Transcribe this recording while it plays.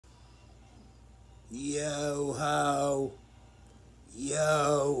Yo ho.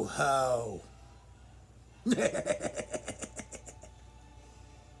 Yo ho.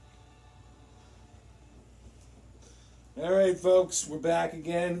 All right, folks, we're back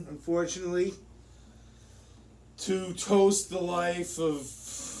again, unfortunately, to toast the life of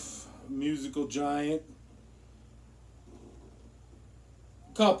a musical giant.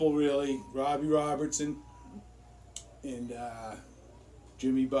 Couple, really. Robbie Robertson and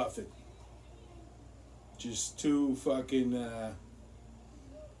Jimmy Buffett. Just two fucking...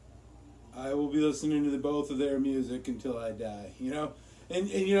 I will be listening to both of their music until I die, you know? And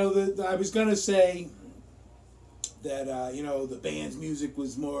you know, I was going to say that, you know, the band's music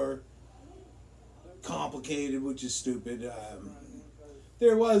was more complicated, which is stupid.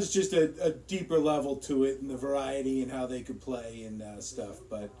 There was just a deeper level to it and the variety and how they could play and stuff.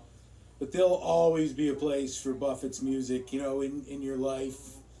 But there'll always be a place for Buffett's music, you know, in your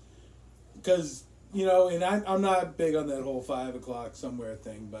life. Because, you know, and I'm not big on that whole 5 o'clock somewhere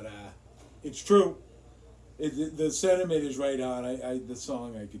thing, but it's true. The sentiment is right on. The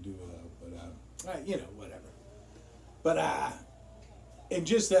song I could do without, but you know, whatever. But and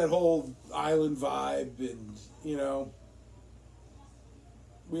just that whole island vibe, and you know,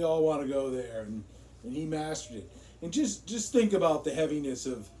 we all want to go there, and he mastered it. And just think about the heaviness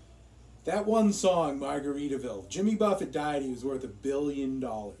of that one song, Margaritaville. Jimmy Buffett died. He was worth $1 billion,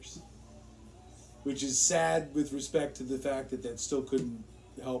 which is sad with respect to the fact that still couldn't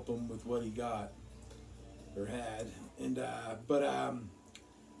help him with what he got or had. And but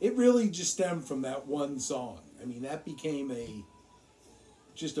it really just stemmed from that one song. I mean, that became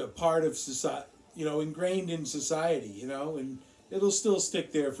just a part of society, you know, ingrained in society, you know, and it'll still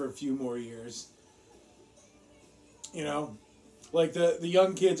stick there for a few more years. You know, like the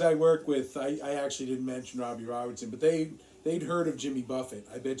young kids I work with, I actually didn't mention Robbie Robertson, but they'd heard of Jimmy Buffett.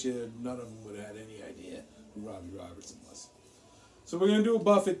 I bet you none of them would have had any idea who Robbie Robertson was. So we're going to do a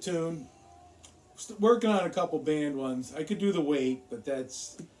Buffett tune. Working on a couple band ones. I could do The Wait, but that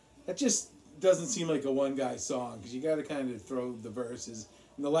just doesn't seem like a one-guy song, because you got to kind of throw the verses.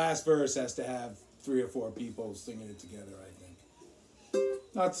 And the last verse has to have 3 or 4 people singing it together, I think.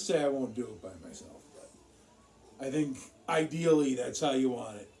 Not to say I won't do it by myself, but I think ideally that's how you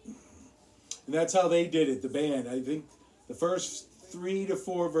want it. And that's how they did it, the band. I think the first 3 to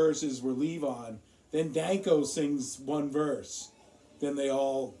 4 verses were Levon. Then Danko sings one verse. Then they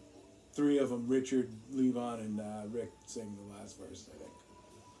all, 3 of them, Richard, Levon, and Rick, sing the last verse, I think.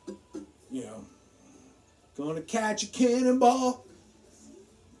 You know, gonna catch a cannonball,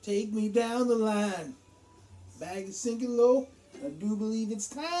 take me down the line. Bag is sinking low, I do believe it's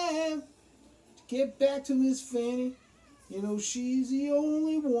time to get back to Miss Fanny. You know, she's the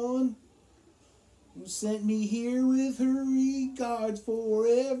only one who sent me here with her regards for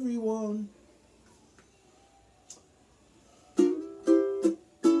everyone.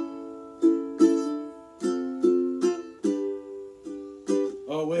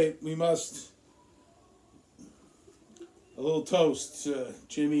 Oh, wait, we must. A little toast to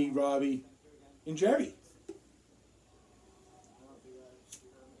Jimmy, Robbie, and Jerry.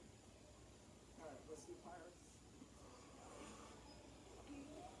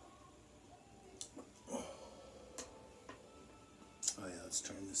 Oh, yeah, let's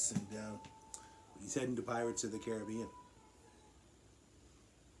turn this thing down. He's heading to Pirates of the Caribbean.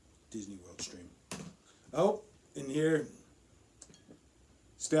 Disney World stream. Oh, and here...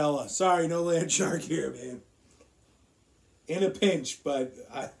 Stella. Sorry, no land shark here, man. In a pinch, but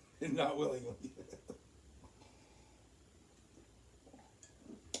not willingly.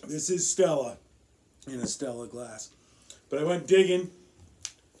 This is Stella in a Stella glass. But I went digging.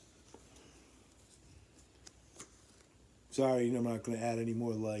 Sorry, I'm not going to add any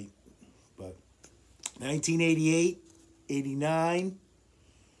more light. But 1988, 89,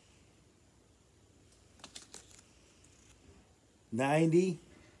 90.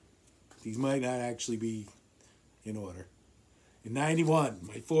 These might not actually be in order. In 91,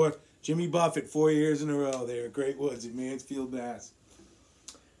 my 4th, Jimmy Buffett, 4 years in a row there at Great Woods in Mansfield, Mass.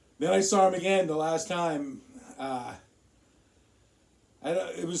 Then I saw him again the last time.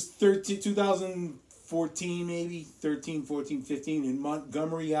 It was 2014 maybe, 13, 14, 15 in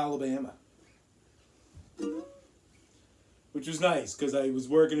Montgomery, Alabama. Which was nice, because I was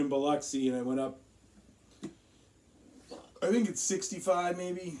working in Biloxi and I went up, I think it's 65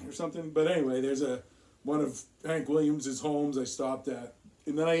 maybe or something. But anyway, there's one of Hank Williams' homes I stopped at.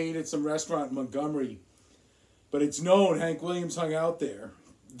 And then I ate at some restaurant in Montgomery. But it's known Hank Williams hung out there.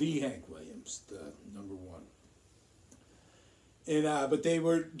 The Hank Williams, the number one. And but they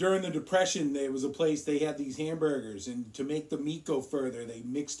were, during the Depression, there was a place they had these hamburgers. And to make the meat go further, they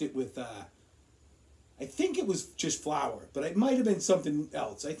mixed it with I think it was just flour, but it might have been something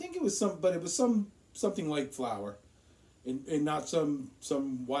else. I think it was something like flour, and not some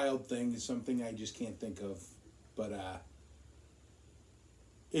wild thing, something I just can't think of. But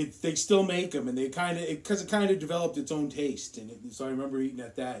they still make them, and it kind of developed its own taste, and so I remember eating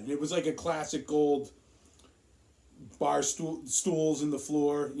at that, and it was like a classic old bar stools in the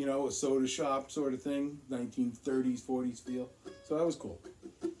floor, you know, a soda shop sort of thing, 1930s, 40s feel. So that was cool.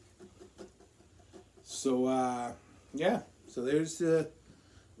 So yeah, so there's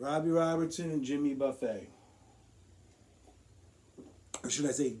Robbie Robertson and Jimmy Buffett, or should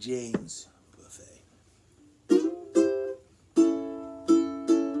I say James Buffett.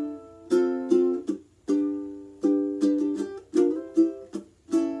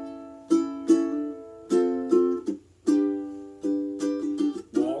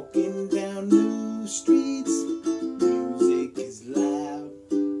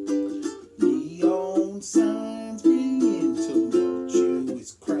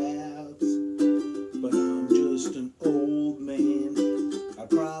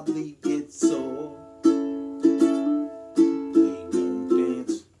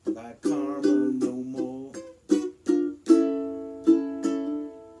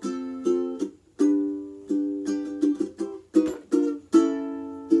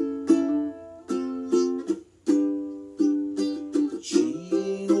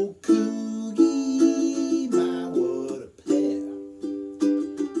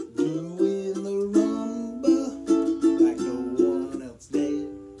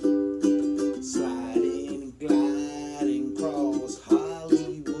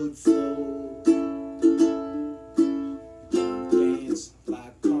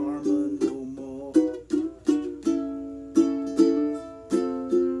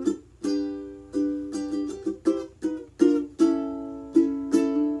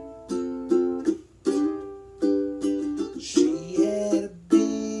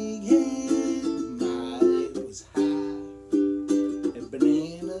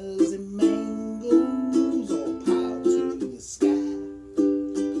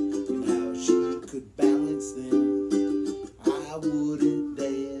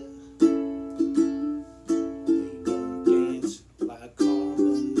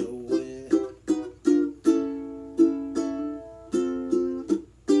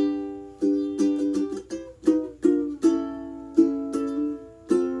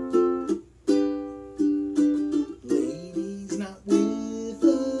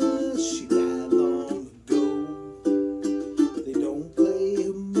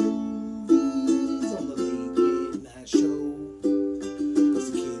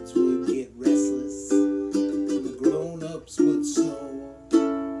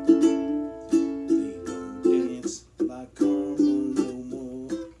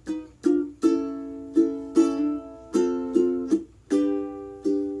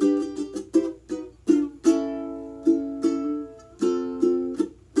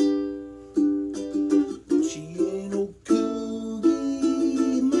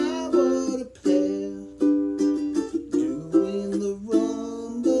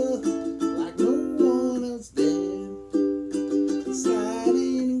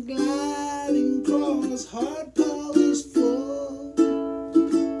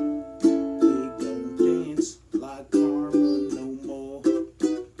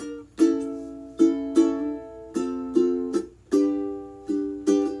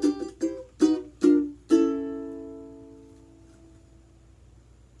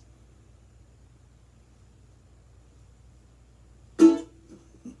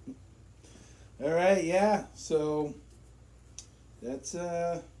 All right, yeah. So that's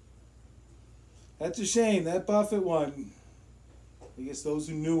a shame. That Buffett one. I guess those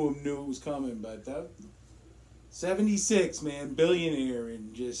who knew him knew it was coming, but that 76, man, billionaire,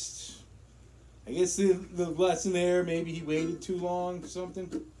 and just I guess the lesson there, maybe he waited too long or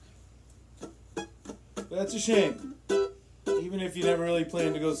something. But that's a shame. Even if you never really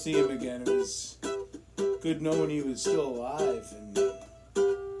planned to go see him again, it was good knowing he was still alive, and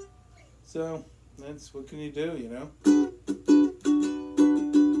so that's what can you do, you know?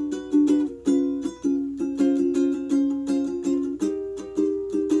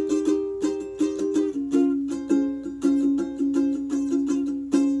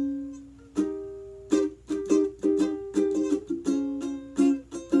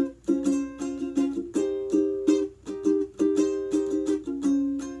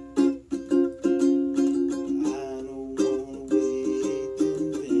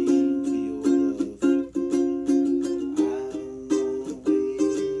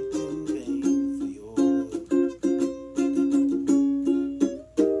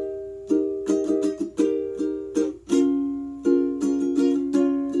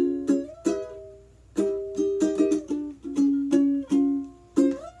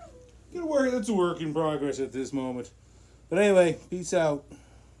 it's a work in progress at this moment. But anyway, peace out.